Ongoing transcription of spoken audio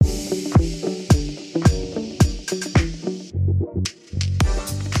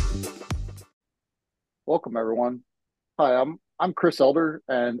welcome everyone. Hi, I'm Chris Elder,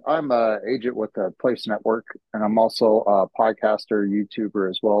 and I'm a agent with the Place Network, and I'm also a podcaster, YouTuber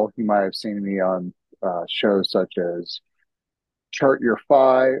as well. You might have seen me on shows such as Chart Your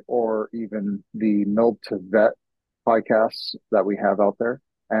Fi or even the Mill to Vet podcasts that we have out there.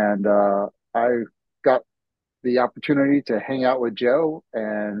 And I got the opportunity to hang out with Joe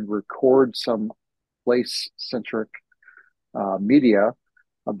and record some place centric media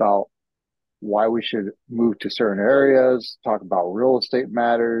about why we should move to certain areas, talk about real estate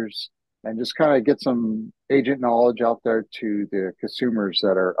matters, and just kind of get some agent knowledge out there to the consumers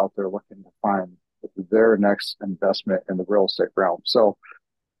that are out there looking to find their next investment in the real estate realm. So,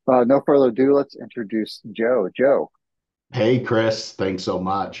 no further ado, let's introduce Joe. Joe, Hey, Chris, thanks so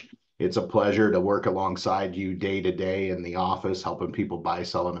much. It's a pleasure to work alongside you day to day in the office, helping people buy,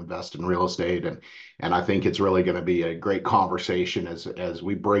 sell, and invest in real estate. And I think it's really going to be a great conversation as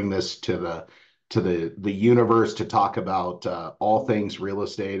we bring this to the universe to talk about all things real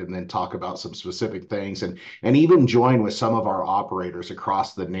estate and then talk about some specific things and even join with some of our operators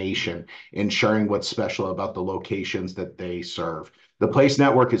across the nation in sharing what's special about the locations that they serve. The Place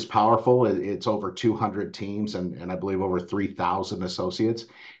Network is powerful. It's over 200 teams and I believe over 3,000 associates.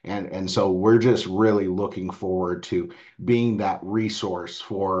 And so we're just really looking forward to being that resource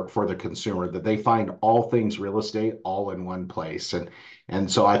for the consumer, that they find all things real estate all in one place.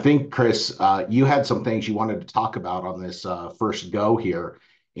 And so I think, Chris, you had some things you wanted to talk about on this first go here.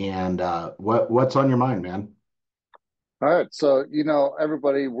 And what's on your mind, man? all right. So,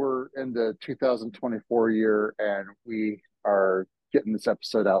 everybody, we're in the 2024 year, and we are getting this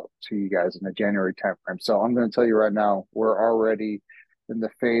episode out to you guys in the January timeframe. So, I'm going to tell you right now, we're already in the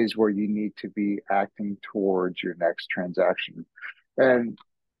phase where you need to be acting towards your next transaction. And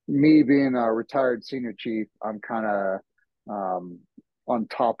me being a retired senior chief, I'm kind of on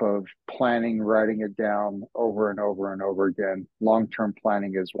top of planning, writing it down over and over and over again. Long-term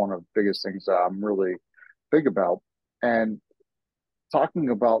planning is one of the biggest things that I'm really big about. And talking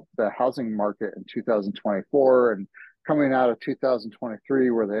about the housing market in 2024 and coming out of 2023,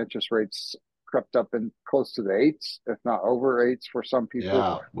 where the interest rates crept up in close to the eights, if not over eights for some people.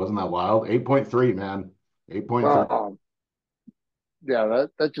 Yeah, wasn't that wild? 8.3, man. 8.3. Um, yeah,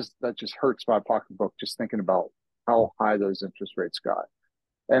 that just hurts my pocketbook just thinking about how high those interest rates got.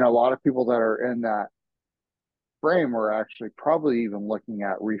 And a lot of people that are in that frame are actually probably even looking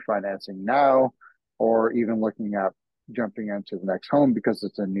at refinancing now or even looking at jumping into the next home because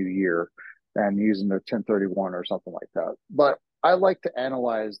it's a new year and using their 1031 or something like that. But I like to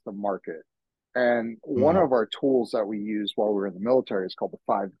analyze the market. And one Mm, of our tools that we use while we were in the military is called the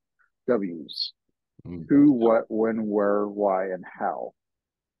five W's: mm. who, what, when, where, why, and how.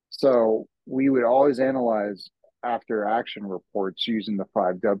 So we would always analyze after action reports using the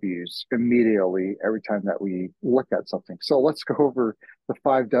five W's immediately every time that we look at something. So let's go over the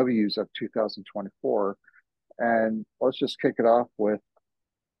five W's of 2024, and let's just kick it off with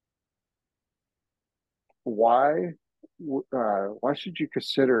why why should you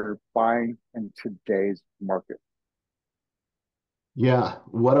consider buying in today's market? Yeah,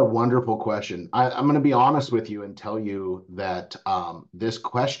 what a wonderful question. I'm going to be honest with you and tell you that this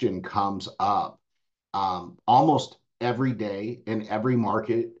question comes up almost every day in every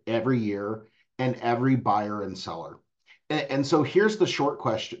market, every year, and every buyer and seller. And so here's the short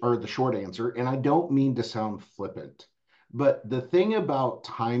question or the short answer. And I don't mean to sound flippant, but the thing about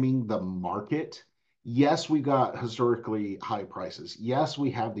timing the market, yes, we got historically high prices. Yes,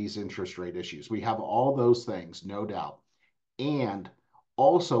 we have these interest rate issues. We have all those things, no doubt. And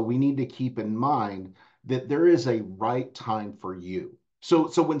also, we need to keep in mind that there is a right time for you. So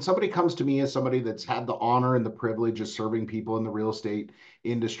when somebody comes to me as somebody that's had the honor and the privilege of serving people in the real estate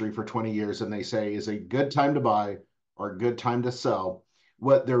industry for 20 years, and they say, is a good time to buy or a good time to sell?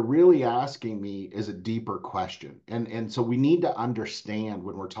 What they're really asking me is a deeper question. And so we need to understand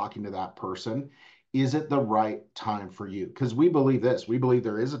when we're talking to that person, is it the right time for you? Because we believe this, we believe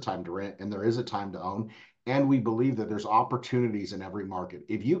there is a time to rent and there is a time to own. And we believe that there's opportunities in every market.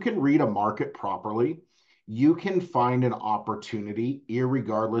 If you can read a market properly, you can find an opportunity,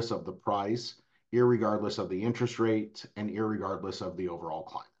 irregardless of the price, irregardless of the interest rate, and irregardless of the overall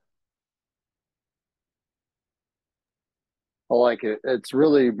climate. I like it. It's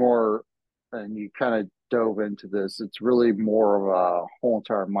really more, and you kind of dove into this, it's really more of a whole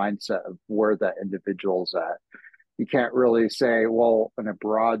entire mindset of where that individual's at. You can't really say, well, in a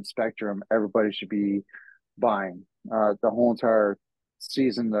broad spectrum, everybody should be buying the whole entire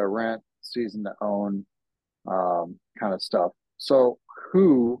season to rent, season to own kind of stuff. So,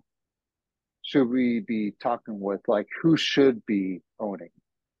 who should we be talking with? Like, who should be owning?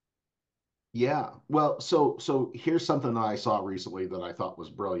 Yeah. Well, so here's something that I saw recently that I thought was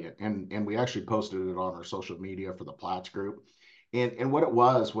brilliant, and we actually posted it on our social media for the Platz group. And what it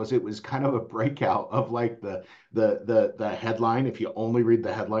was it was kind of a breakout of like the headline. If you only read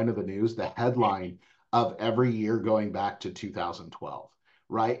the headline of the news, the headline of every year going back to 2012,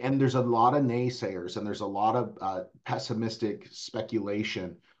 right? And there's a lot of naysayers and there's a lot of pessimistic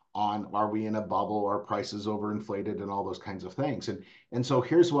speculation on are we in a bubble, are prices overinflated, and all those kinds of things. And so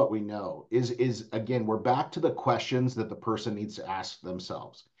here's what we know is again, we're back to the questions that the person needs to ask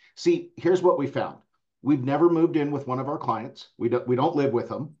themselves. See, here's what we found. We've never moved in with one of our clients. We don't live with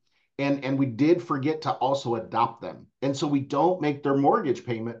them. And we did forget to also adopt them. And so we don't make their mortgage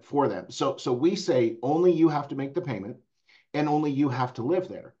payment for them. So we say only you have to make the payment and only you have to live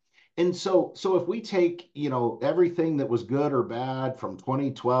there. And so if we take, everything that was good or bad from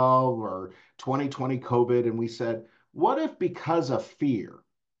 2012 or 2020 COVID, and we said, what if because of fear,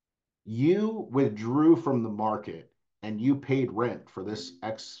 you withdrew from the market and you paid rent for this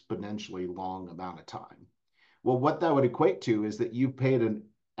exponentially long amount of time? Well, what that would equate to is that you paid an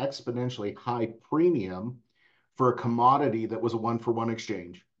exponentially high premium for a commodity that was a one for one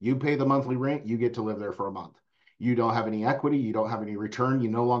exchange. You pay the monthly rent, you get to live there for a month. You don't have any equity, you don't have any return, you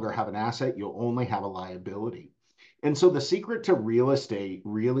no longer have an asset, you'll only have a liability. And so the secret to real estate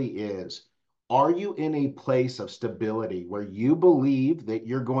really is, are you in a place of stability where you believe that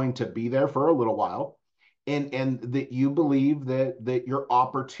you're going to be there for a little while, and that you believe that your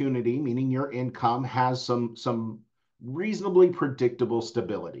opportunity, meaning your income, has some reasonably predictable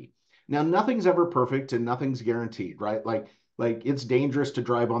stability? Now, nothing's ever perfect and nothing's guaranteed, right? Like it's dangerous to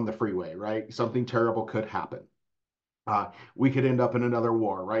drive on the freeway, right? Something terrible could happen. We could end up in another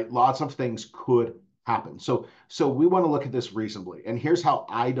war, right? Lots of things could happen. So we want to look at this reasonably. And here's how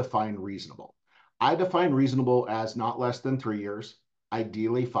I define reasonable. I define reasonable as not less than 3 years,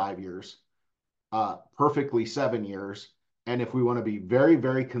 ideally 5 years, perfectly 7 years. And if we want to be very,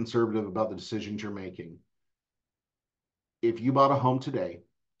 very conservative about the decisions you're making, if you bought a home today,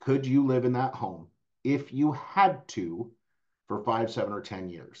 could you live in that home if you had to for 5, 7, or 10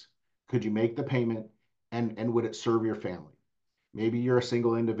 years? Could you make the payment, and would it serve your family? Maybe you're a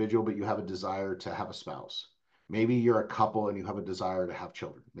single individual, but you have a desire to have a spouse. Maybe you're a couple and you have a desire to have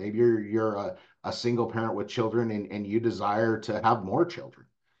children. Maybe you're a single parent with children, and you desire to have more children,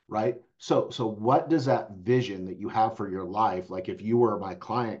 right? So what does that vision that you have for your life, like if you were my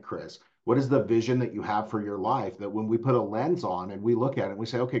client, Chris, what is the vision that you have for your life that when we put a lens on and we look at it and we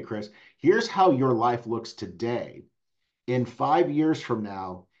say, okay, Chris, here's how your life looks today. In 5 years from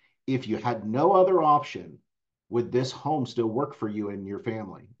now, if you had no other option, would this home still work for you and your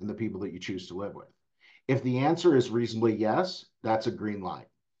family and the people that you choose to live with? If the answer is reasonably yes, that's a green light.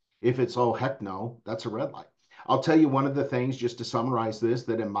 If it's, oh, heck no, that's a red light. I'll tell you one of the things, just to summarize this,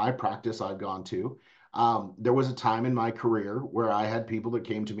 that in my practice I've gone to. There was a time in my career where I had people that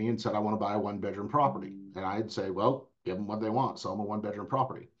came to me and said, I want to buy a one bedroom property. And I'd say, well, give them what they want, sell them a one bedroom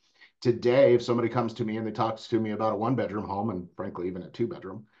property. Today, if somebody comes to me and they talk to me about a one bedroom home, and frankly, even a two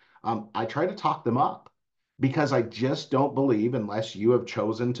bedroom, I try to talk them up, because I just don't believe, unless you have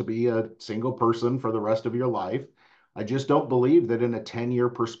chosen to be a single person for the rest of your life, I just don't believe that in a 10-year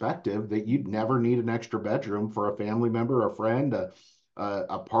perspective that you'd never need an extra bedroom for a family member, a friend,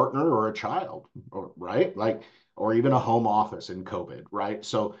 a partner, or a child, or right? Like, or even a home office in COVID, right?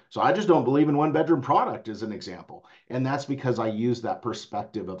 So I just don't believe in one bedroom product as an example. And that's because I use that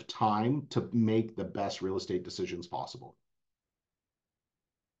perspective of time to make the best real estate decisions possible.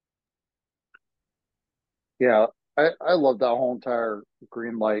 Yeah, I love that whole entire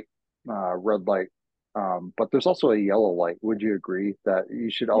green light, red light. But there's also a yellow light. Would you agree that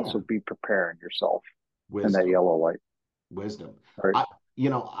you should Yeah. also be preparing yourself in that Wisdom. yellow light? Wisdom. Right.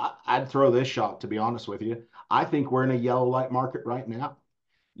 I'd throw this shot, to be honest with you. I think we're in a yellow light market right now.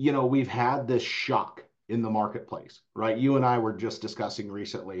 We've had this shock in the marketplace, right? You and I were just discussing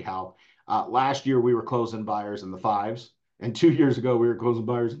recently how last year we were closing buyers in the fives, and 2 years ago we were closing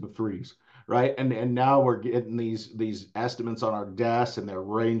buyers in the threes, right? And now we're getting these estimates on our desks, and they're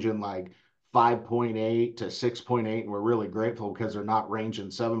ranging like 5.8 to 6.8, and we're really grateful because they're not ranging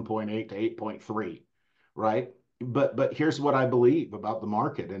 7.8 to 8.3, right? But here's what I believe about the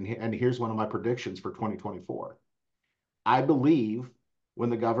market, and here's one of my predictions for 2024. I believe when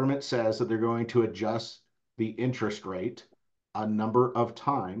the government says that they're going to adjust the interest rate a number of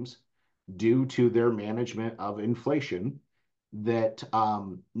times due to their management of inflation, that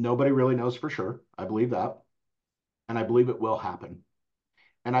nobody really knows for sure. I believe that. And I believe it will happen.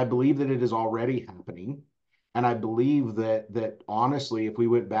 And I believe that it is already happening. And I believe that honestly, if we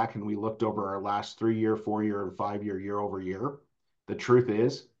went back and we looked over our last 3 year, 4 year, and 5 year, year over year, the truth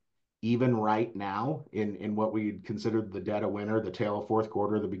is even right now in what we consider the dead of winter, the tail of fourth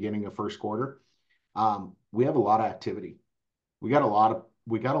quarter, the beginning of first quarter, we have a lot of activity. We got a lot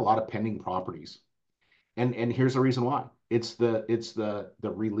of pending properties. And here's the reason why. It's the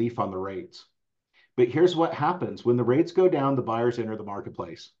relief on the rates. But here's what happens when the rates go down, the buyers enter the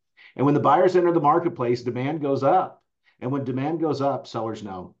marketplace. And when the buyers enter the marketplace, demand goes up. And when demand goes up, sellers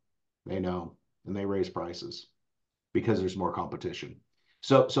know. They know, and they raise prices because there's more competition.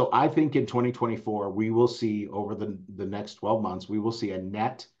 So I think in 2024, we will see over the next 12 months, we will see a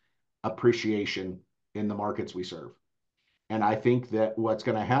net appreciation in the markets we serve. And I think that what's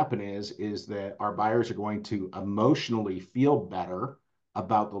going to happen is that our buyers are going to emotionally feel better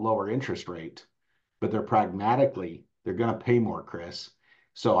about the lower interest rate, but they're going to pay more, Chris.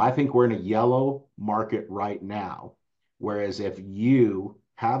 So I think we're in a yellow market right now. Whereas if you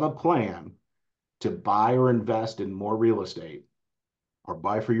have a plan to buy or invest in more real estate, or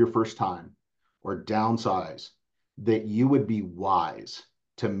buy for your first time, or downsize, that you would be wise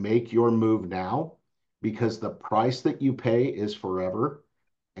to make your move now, because the price that you pay is forever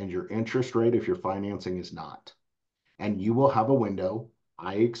and your interest rate, if you're financing, is not. And you will have a window,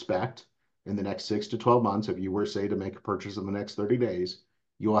 I expect, in the next 6 to 12 months. If you were, say, to make a purchase in the next 30 days,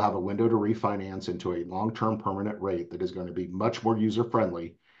 you will have a window to refinance into a long-term permanent rate that is going to be much more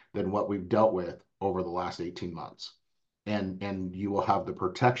user-friendly than what we've dealt with over the last 18 months. And you will have the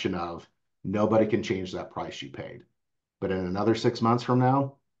protection of nobody can change that price you paid. But in another 6 months from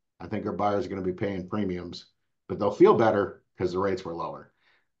now, I think our buyers are going to be paying premiums, but they'll feel better because the rates were lower.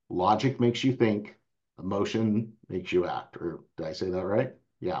 Logic makes you think, emotion makes you act. Or did I say that right?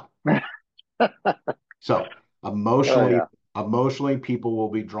 Yeah. So Oh emotionally, yeah. emotionally, people will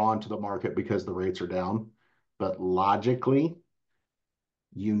be drawn to the market because the rates are down. But logically,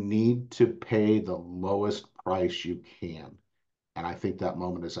 you need to pay the lowest price you can. And I think that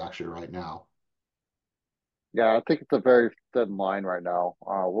moment is actually right now. Yeah, I think it's a very thin line right now.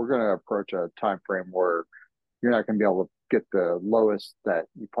 We're going to approach a time frame where you're not going to be able to get the lowest that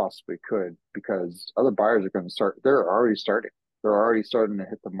you possibly could because other buyers are going to start. They're already starting. They're already starting to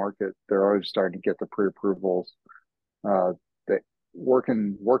hit the market. They're already starting to get the pre-approvals. Uh, that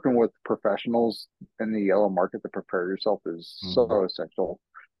working with professionals in the yellow market to prepare yourself is Mhm. so essential.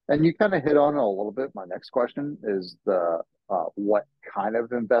 And you kind of hit on it a little bit. My next question is the what kind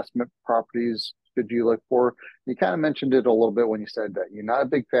of investment properties should you look for? You kind of mentioned it a little bit when you said that you're not a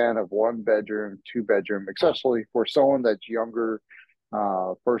big fan of one bedroom, two bedroom, Yeah. especially for someone that's younger,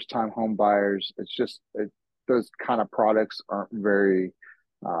 first time home buyers. Those kind of products aren't very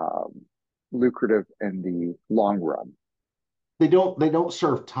um, lucrative in the long run. They don't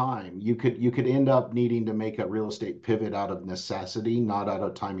serve time. You could end up needing to make a real estate pivot out of necessity, not out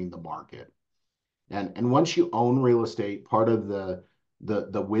of timing the market. And once you own real estate, part of the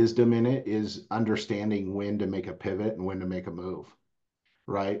wisdom in it is understanding when to make a pivot and when to make a move,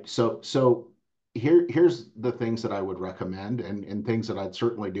 right? So here's the things that I would recommend, and things that I'd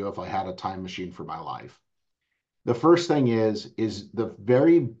certainly do if I had a time machine for my life. The first thing is the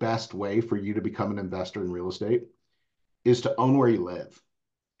very best way for you to become an investor in real estate is to own where you live.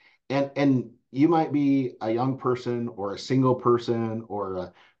 And you might be a young person or a single person or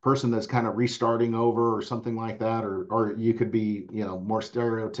a person that's kind of restarting over or something like that, or you could be, more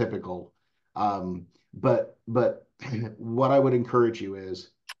stereotypical. But what I would encourage you is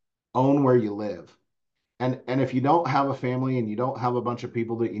own where you live. And if you don't have a family and you don't have a bunch of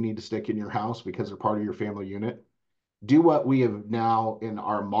people that you need to stick in your house because they're part of your family unit, do what we have now in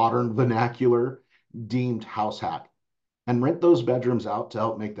our modern vernacular deemed house hack, and rent those bedrooms out to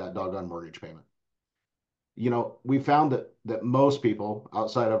help make that doggone mortgage payment. We found that most people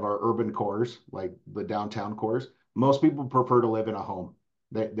outside of our urban cores, like the downtown cores, most people prefer to live in a home.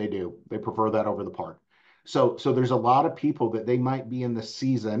 They do. They prefer that over the park. So there's a lot of people that they might be in the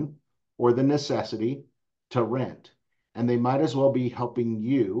season or the necessity to rent, and they might as well be helping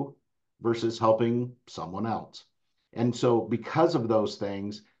you versus helping someone else. And so because of those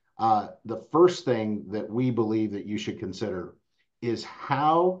things, the first thing that we believe that you should consider is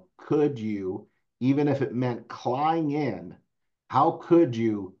how could you, even if it meant clawing in, how could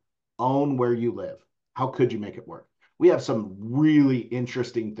you own where you live? How could you make it work? We have some really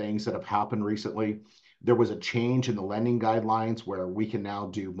interesting things that have happened recently. There was a change in the lending guidelines where we can now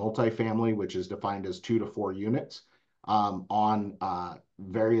do multifamily, which is defined as 2 to 4 units, on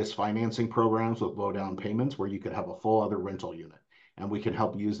various financing programs with low down payments, where you could have a full other rental unit. And we can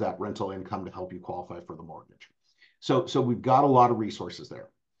help use that rental income to help you qualify for the mortgage. So we've got a lot of resources there.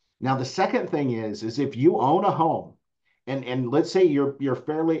 Now, the second thing is if you own a home, and let's say you're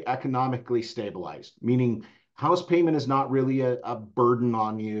fairly economically stabilized, meaning House payment is not really a burden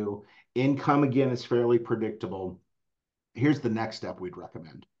on you. Income, again, is fairly predictable. Here's the next step we'd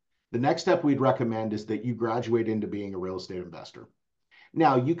recommend. The next step we'd recommend is that you graduate into being a real estate investor.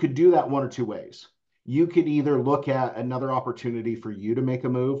 Now, you could do that one or two ways. You could either look at another opportunity for you to make a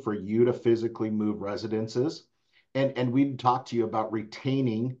move, for you to physically move residences. And we'd talk to you about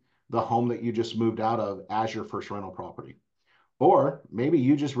retaining the home that you just moved out of as your first rental property. Or maybe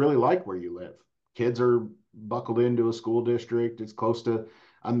you just really like where you live. Kids are buckled into a school district, it's close to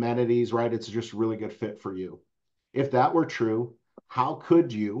amenities, right? It's just a really good fit for you. If that were true, how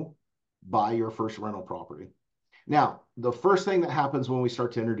could you buy your first rental property? Now, the first thing that happens when we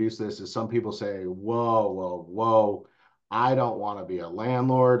start to introduce this is some people say, whoa, whoa, whoa, I don't want to be a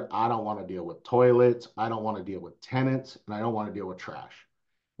landlord. I don't want to deal with toilets. I don't want to deal with tenants, and I don't want to deal with trash.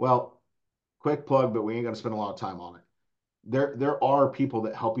 Well, quick plug, but we ain't going to spend a lot of time on it. There are people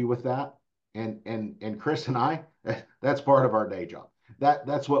that help you with that. And Chris and I, that's part of our day job.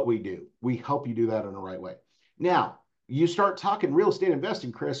 That's what we do. We help you do that in the right way. Now, you start talking real estate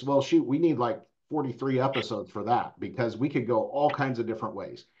investing, Chris. Well, shoot, we need like 43 episodes for that because we could go all kinds of different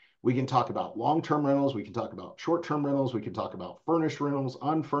ways. We can talk about long-term rentals, we can talk about short-term rentals, we can talk about furnished rentals,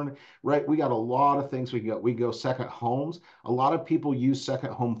 unfurnished, right? We got a lot of things we go second homes. A lot of people use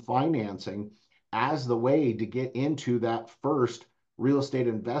second home financing as the way to get into that first real estate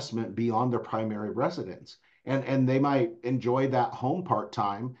investment beyond their primary residence. And they might enjoy that home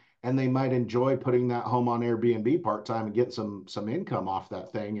part-time, and they might enjoy putting that home on Airbnb part-time and get some income off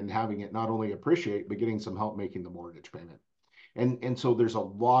that thing and having it not only appreciate, but getting some help making the mortgage payment. And so there's a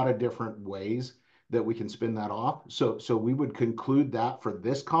lot of different ways that we can spin that off. So we would conclude that for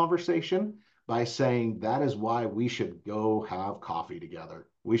this conversation by saying that is why we should go have coffee together.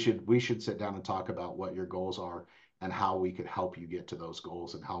 We should sit down and talk about what your goals are and how we could help you get to those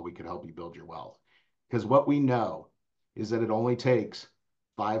goals and how we could help you build your wealth. Because what we know is that it only takes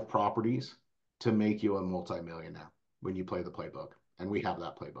 5 properties to make you a multimillionaire when you play the playbook, and we have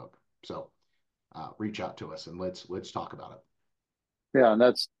that playbook. So reach out to us and let's talk about it. Yeah, and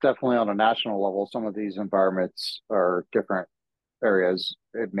that's definitely on a national level. Some of these environments are different areas.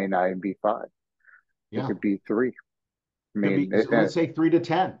 It may not even be five. It Yeah, could be three. I could mean, be. Let's say 3 to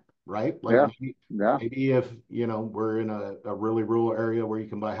 10, right? Like yeah, maybe yeah, maybe if we're in a really rural area where you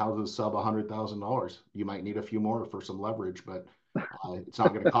can buy houses sub $100,000, you might need a few more for some leverage, but it's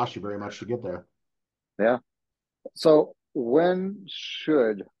not going to cost you very much to get there. yeah. So when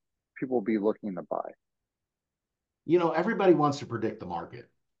should people be looking to buy? Everybody wants to predict the market.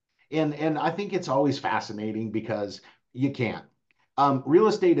 And I think it's always fascinating because you can't. Real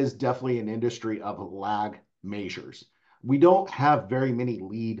estate is definitely an industry of lag measures. We don't have very many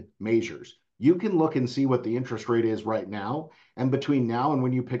lead measures. You can look and see what the interest rate is right now, and between now and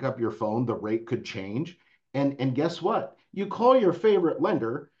when you pick up your phone, the rate could change. And guess what? You call your favorite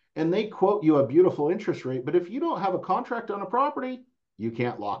lender and they quote you a beautiful interest rate, but if you don't have a contract on a property, you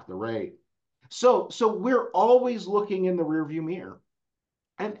can't lock the rate. So we're always looking in the rearview mirror.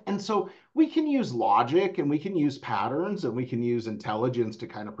 And so we can use logic and we can use patterns and we can use intelligence to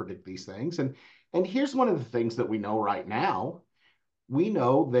kind of predict these things. And here's one of the things that we know right now. We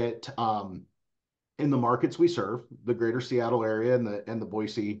know that in the markets we serve, the greater Seattle area and the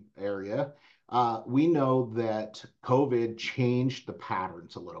Boise area, we know that COVID changed the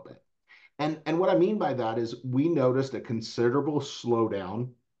patterns a little bit. And what I mean by that is we noticed a considerable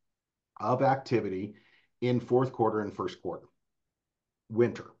slowdown of activity in fourth quarter and first quarter,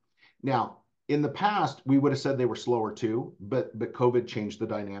 winter. Now, in the past, we would have said they were slower too, but COVID changed the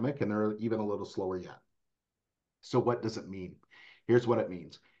dynamic and they're even a little slower yet. So what does it mean? Here's what it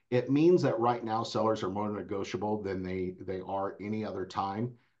means. It means that right now sellers are more negotiable than they are any other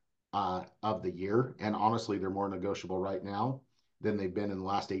time of the year. And honestly, they're more negotiable right now than they've been in the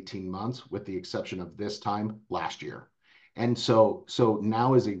last 18 months, with the exception of this time last year. And so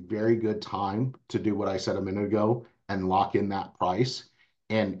now is a very good time to do what I said a minute ago and lock in that price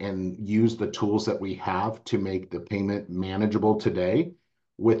and use the tools that we have to make the payment manageable today,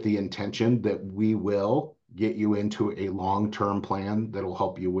 with the intention that we will get you into a long-term plan that'll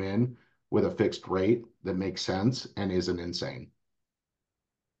help you win with a fixed rate that makes sense and isn't insane.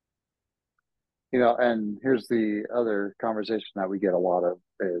 And here's the other conversation that we get a lot of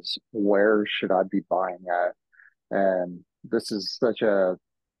is where should I be buying at? And this is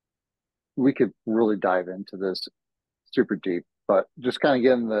we could really dive into this super deep, but just kind of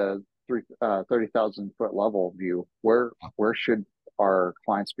getting the 30,000 foot level view, where should our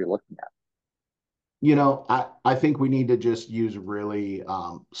clients be looking at? I think we need to just use really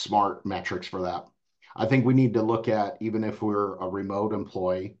smart metrics for that. I think we need to look at, even if we're a remote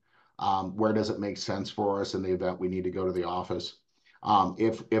employee, Where does it make sense for us in the event we need to go to the office?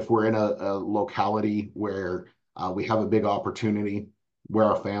 If we're in a locality where we have a big opportunity, where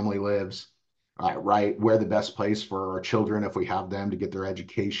our family lives, right, where the best place for our children, if we have them, to get their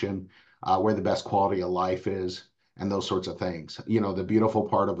education, where the best quality of life is, and those sorts of things. The beautiful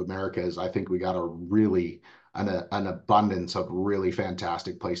part of America is I think we got a really an abundance of really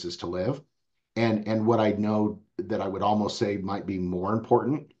fantastic places to live. And what I know that I would almost say might be more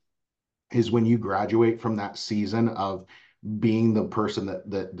important is when you graduate from that season of being the person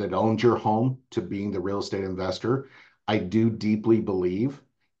that owns your home to being the real estate investor. I do deeply believe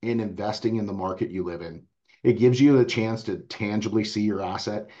in investing in the market you live in. It gives you a chance to tangibly see your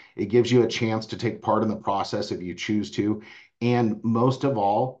asset. It gives you a chance to take part in the process if you choose to. And most of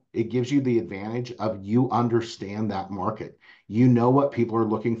all, it gives you the advantage of you understand that market. You know what people are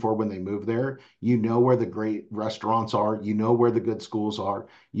looking for when they move there. You know where the great restaurants are. You know where the good schools are.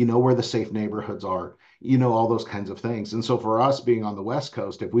 You know where the safe neighborhoods are. All those kinds of things. And so for us being on the West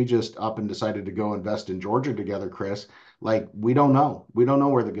Coast, if we just up and decided to go invest in Georgia together, Chris, like we don't know. We don't know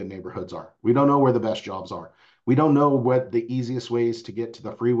where the good neighborhoods are. We don't know where the best jobs are. We don't know what the easiest ways to get to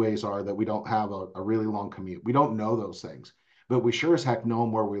the freeways are that we don't have a really long commute. We don't know those things, but we sure as heck know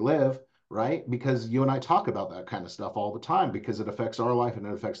them where we live, right? Because you and I talk about that kind of stuff all the time because it affects our life and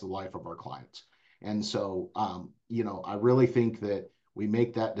it affects the life of our clients. And so, I really think that we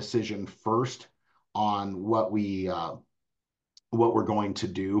make that decision first on what we're going to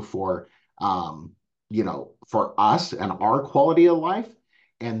do for us and our quality of life.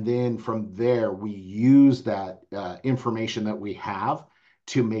 And then from there, we use that information that we have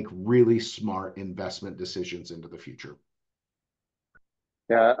to make really smart investment decisions into the future.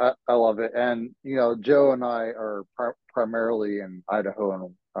 Yeah, I love it. And, Joe and I are primarily in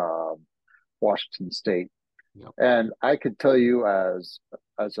Idaho and Washington State. Yep. And I could tell you as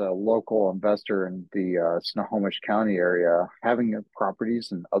a local investor in the Snohomish County area, having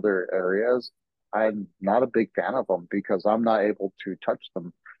properties in other areas, I'm not a big fan of them because I'm not able to touch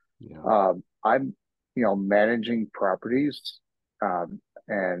them. Yeah. I'm, managing properties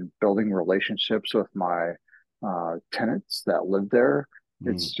and building relationships with my tenants that live there.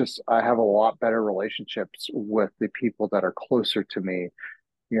 It's Mm. just I have a lot better relationships with the people that are closer to me,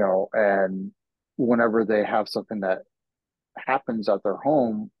 and whenever they have something that happens at their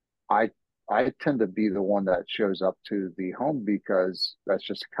home, I I tend to be the one that shows up to the home because that's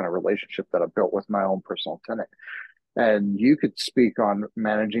just the kind of relationship that I've built with my own personal tenant. And you could speak on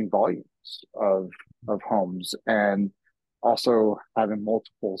managing volumes of homes and also having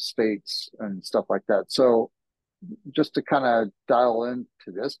multiple states and stuff like that. So just to kind of dial into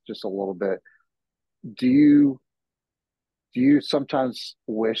this just a little bit, do you do you sometimes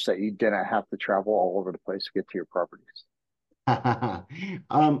wish that you didn't have to travel all over the place to get to your properties?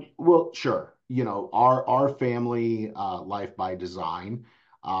 Well, sure. Our family life by design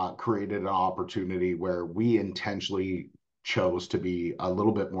created an opportunity where we intentionally chose to be a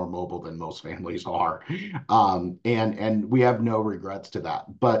little bit more mobile than most families are. And we have no regrets to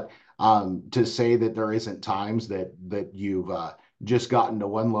that. But to say that there isn't times that you've just gotten to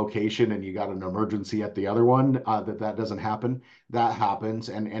one location and you got an emergency at the other one, that doesn't happen. That happens.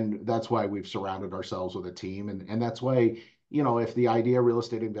 And that's why we've surrounded ourselves with a team. And that's why if the idea of real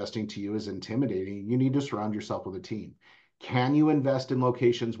estate investing to you is intimidating, you need to surround yourself with a team. Can you invest in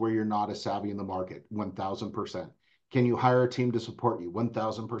locations where you're not as savvy in the market? 1000%. Can you hire a team to support you?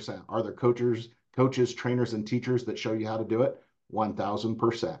 1000%. Are there coaches, trainers, and teachers that show you how to do it?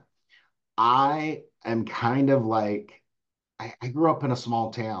 1000%. I am kind of like, I grew up in a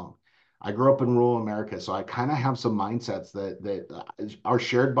small town. I grew up in rural America, so I kind of have some mindsets that are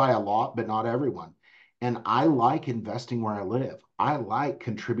shared by a lot, but not everyone. And I like investing where I live. I like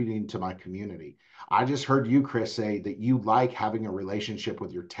contributing to my community. I just heard you, Chris, say that you like having a relationship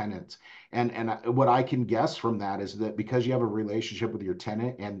with your tenants. And what I can guess from that is that because you have a relationship with your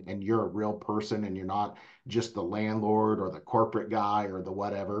tenant and you're a real person and you're not just the landlord or the corporate guy or the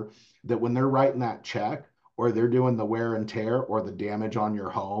whatever, that when they're writing that check, or they're doing the wear and tear or the damage on your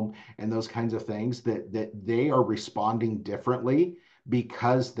home and those kinds of things, that they are responding differently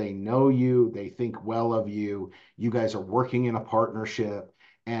because they know you, they think well of you, you guys are working in a partnership,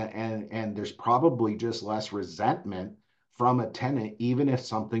 and there's probably just less resentment from a tenant even if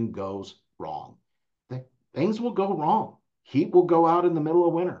something goes wrong. Things will go wrong. Heat will go out in the middle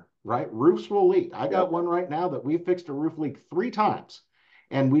of winter, right? Roofs will leak. I Yep. got one right now that we fixed a roof leak 3 times.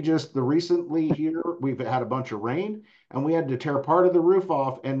 And the recently here, we've had a bunch of rain and we had to tear part of the roof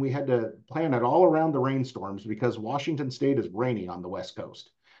off and we had to plan it all around the rainstorms because Washington State is rainy on the West Coast.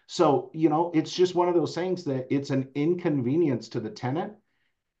 So, it's just one of those things that it's an inconvenience to the tenant,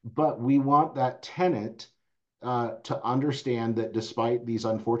 but we want that tenant to understand that despite these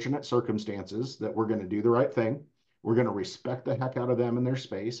unfortunate circumstances, that we're going to do the right thing. We're going to respect the heck out of them and their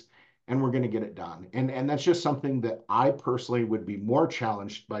space, and we're going to get it done. And that's just something that I personally would be more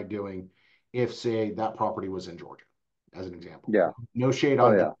challenged by doing if, say, that property was in Georgia, as an example. Yeah. No shade Oh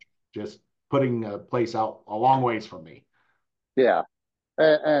on yeah. Georgia, just putting a place out a long ways from me. Yeah.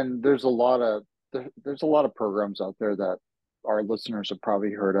 And there's a lot of programs out there that our listeners have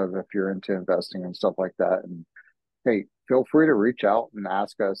probably heard of if you're into investing and stuff like that. And hey, feel free to reach out and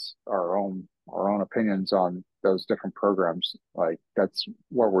ask us our own opinions on those different programs. Like that's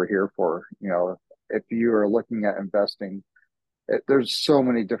what we're here for. If you are looking at investing, there's so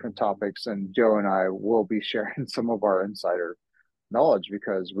many different topics, and Joe and I will be sharing some of our insider knowledge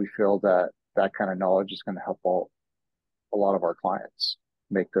because we feel that that kind of knowledge is going to help a lot of our clients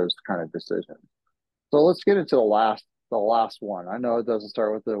make those kind of decisions. So let's get into the last one. I know it doesn't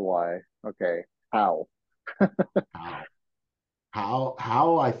start with the why. Okay, how? How?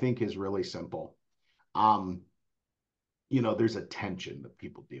 How I think is really simple. Um, there's a tension that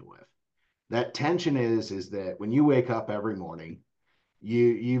people deal with. That tension is that when you wake up every morning,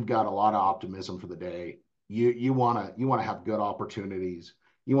 you've got a lot of optimism for the day. You want to have good opportunities.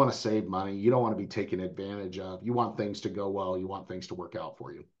 You want to save money. You don't want to be taken advantage of. You want things to go well. You want things to work out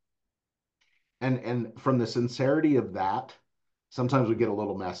for you. And from the sincerity of that, sometimes we get a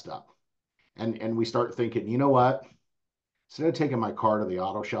little messed up. And we start thinking, you know what? Instead of taking my car to the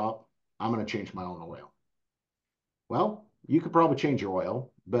auto shop, I'm going to change my own oil. Well, you could probably change your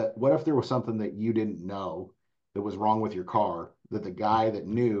oil, but what if there was something that you didn't know that was wrong with your car that the guy that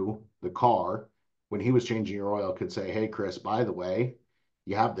knew the car when he was changing your oil could say, "Hey, Chris, by the way,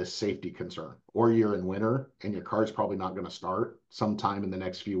 you have this safety concern, or you're in winter and your car's probably not going to start sometime in the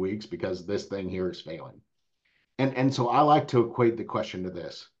next few weeks because this thing here is failing." And so I like to equate the question to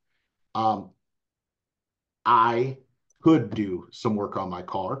this. Um, I could do some work on my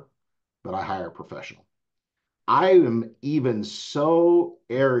car, but I hire a professional. I am even so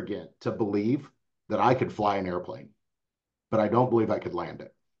arrogant to believe that I could fly an airplane, but I don't believe I could land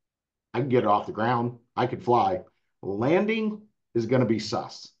it. I can get it off the ground. I could fly. Landing is going to be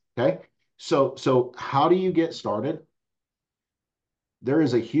sus. Okay. So how do you get started? There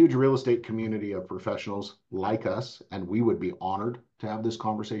is a huge real estate community of professionals like us, and we would be honored to have this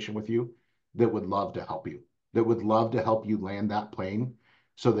conversation with you that would love to help you, that would love to help you land that plane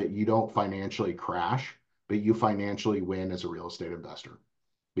so that you don't financially crash, but you financially win as a real estate investor.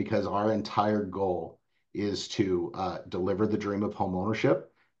 Because our entire goal is to deliver the dream of home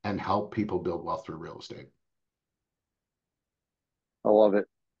ownership and help people build wealth through real estate. I love it.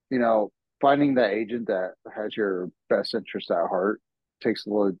 You know, Finding that agent that has your best interest at heart takes a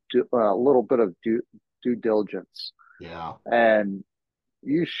little bit of due diligence, Yeah. and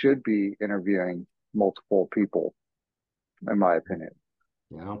you should be interviewing multiple people, in my opinion.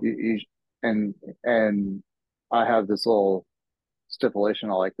 Yeah. You and and I have this little stipulation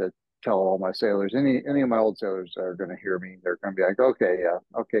I like to tell all my sailors. Any of my old sailors that are going to hear me, they're going to be like, "Okay, yeah,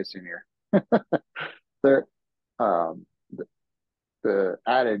 okay, senior." They're um, the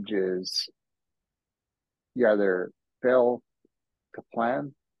adage is you either fail to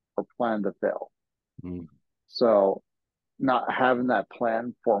plan or plan to fail. Mm-hmm. So not having that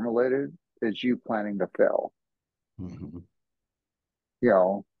plan formulated is you planning to fail. Mm-hmm. You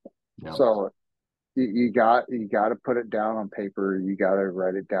know, Yep. so you got to put it down on paper. You got to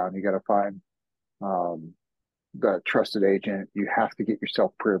write it down. You got to find um, the trusted agent. You have to get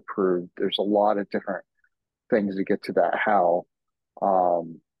yourself pre-approved. There's a lot of different things to get to that how.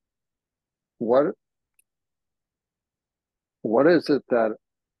 Um, what what is it that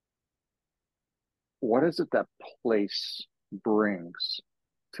what is it that place brings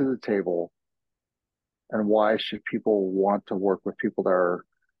to the table, and why should people want to work with people that are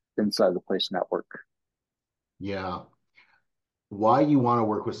inside the place network? Yeah. Why you want to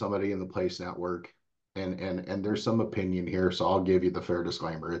work with somebody in the place network, and there's some opinion here, so I'll give you the fair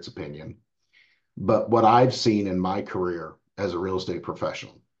disclaimer, it's opinion. But what I've seen in my career as a real estate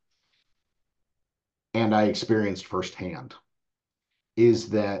professional, and I experienced firsthand, is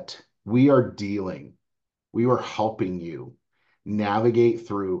that we are helping you navigate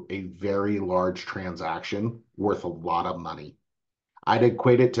through a very large transaction worth a lot of money. I'd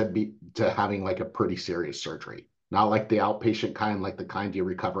equate it to having like a pretty serious surgery, not like the outpatient kind, like the kind you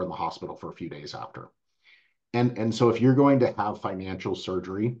recover in the hospital for a few days after. And so if you're going to have financial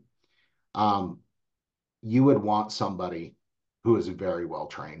surgery, um, you would want somebody who is very well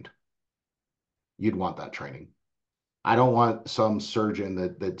trained. You'd want that training. I don't want some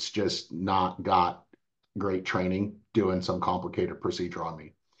surgeon that's just not got great training doing some complicated procedure on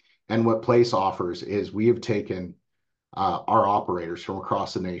me. And what Place offers is we have taken our operators from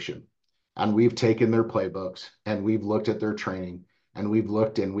across the nation, and we've taken their playbooks and we've looked at their training, and we've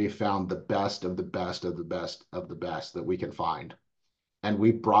looked and we've found the best of the best of the best of the best that we can find. And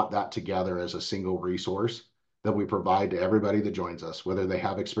we brought that together as a single resource that we provide to everybody that joins us, whether they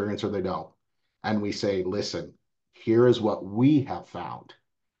have experience or they don't. And we say, listen, here is what we have found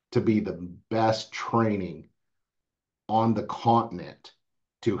to be the best training on the continent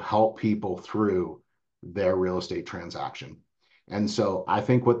to help people through their real estate transaction. And so I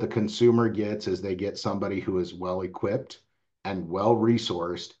think what the consumer gets is they get somebody who is well equipped and well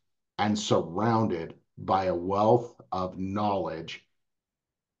resourced and surrounded by a wealth of knowledge,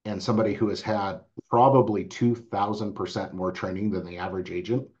 and somebody who has had probably 2,000% more training than the average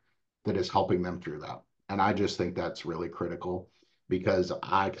agent that is helping them through that. And I just think that's really critical, because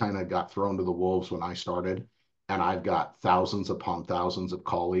I kind of got thrown to the wolves when I started, and I've got thousands upon thousands of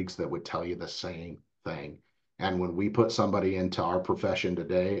colleagues that would tell you the same thing. And when we put somebody into our profession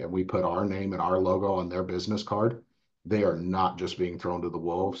today and we put our name and our logo on their business card, they are not just being thrown to the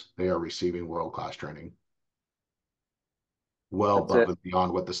wolves, they are receiving world-class training well That's above it. and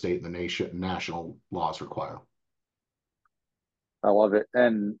beyond what the state and the nation national laws require. I love it.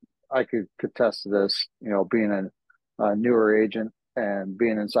 And I could contest to this, being a newer agent and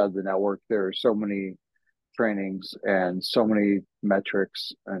being inside the network, there are so many trainings and so many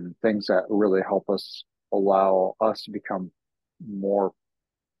metrics and things that really help us allow us to become more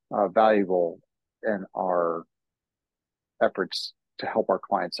valuable in our efforts to help our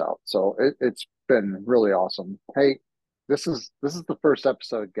clients out. So it's been really awesome. Hey, this is the first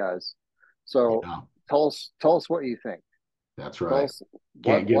episode, guys. So Yeah, tell us what you think. that's Tell right. us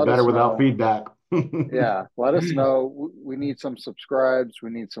Can't get let better us without know. feedback. Yeah, let us know. We need some subscribes. We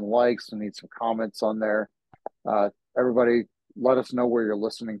need some likes. We need some comments on there. Everybody, let us know where you're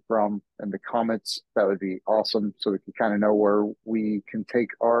listening from in the comments. That would be awesome, so we can kind of know where we can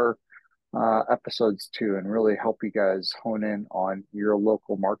take our episodes to and really help you guys hone in on your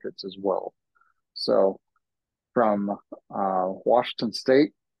local markets as well. So, from Washington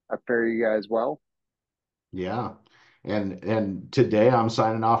State, I fare you guys well. Yeah. And today I'm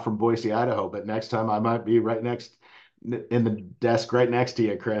signing off from Boise, Idaho, but next time I might be right next in the desk right next to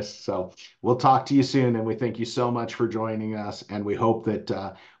you, Chris. So we'll talk to you soon, and we thank you so much for joining us, and we hope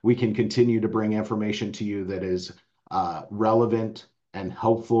that we can continue to bring information to you that is relevant and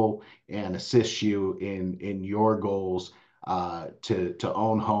helpful and assist you in your goals to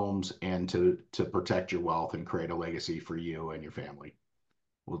own homes and to protect your wealth and create a legacy for you and your family.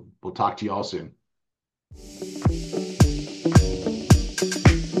 We'll talk to you all soon.